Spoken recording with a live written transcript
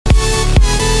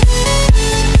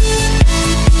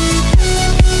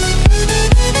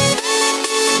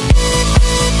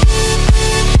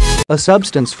A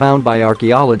substance found by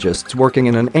archaeologists working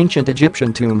in an ancient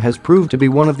Egyptian tomb has proved to be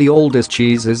one of the oldest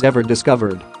cheeses ever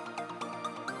discovered.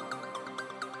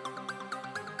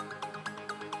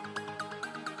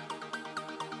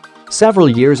 Several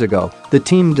years ago, the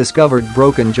team discovered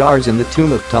broken jars in the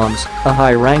tomb of Ptahmes, a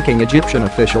high-ranking Egyptian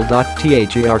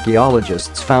official.The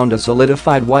archaeologists found a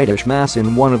solidified whitish mass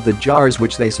in one of the jars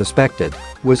which they suspected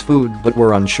was food but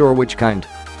were unsure which kind.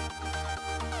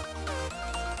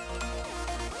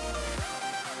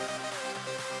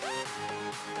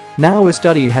 Now a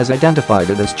study has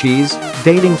identified it as cheese,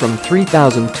 dating from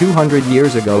 3,200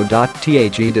 years ago.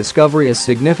 The discovery is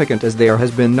significant as there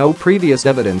has been no previous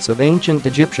evidence of ancient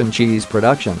Egyptian cheese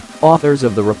production, authors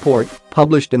of the report,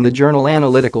 published in the journal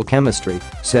Analytical Chemistry,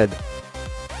 said.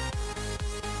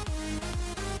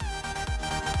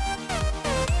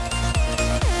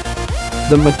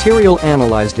 The material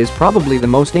analyzed is probably the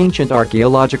most ancient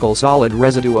archaeological solid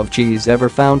residue of cheese ever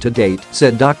found to date,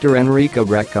 said Dr Enrico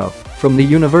Greco from the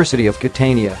University of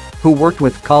Catania, who worked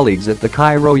with colleagues at the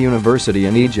Cairo University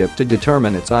in Egypt to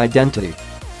determine its identity.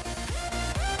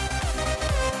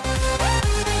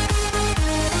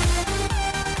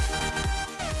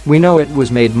 We know it was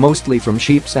made mostly from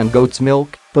sheep's and goat's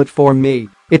milk, but for me,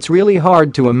 it's really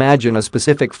hard to imagine a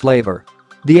specific flavor.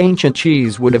 The ancient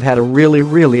cheese would have had a really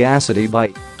acidy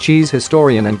bite, cheese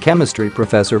historian and chemistry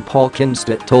professor Paul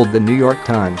Kindstedt told the New York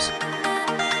Times.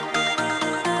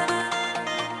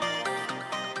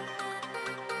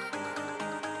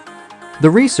 The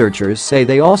researchers say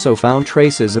they also found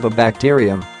traces of a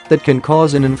bacterium that can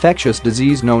cause an infectious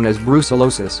disease known as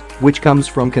brucellosis, which comes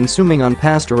from consuming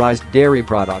unpasteurised dairy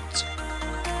products.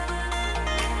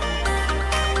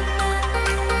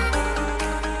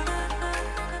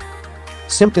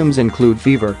 Symptoms include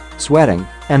fever, sweating,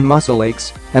 and muscle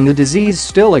aches, and the disease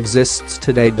still exists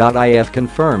today.If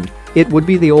confirmed it would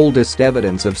be the oldest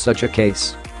evidence of such a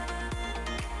case.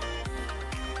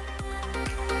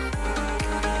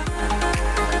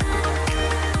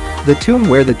 The tomb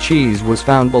where the cheese was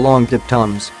found belonged to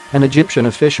Ptahmes, an Egyptian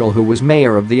official who was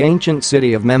mayor of the ancient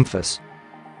city of Memphis.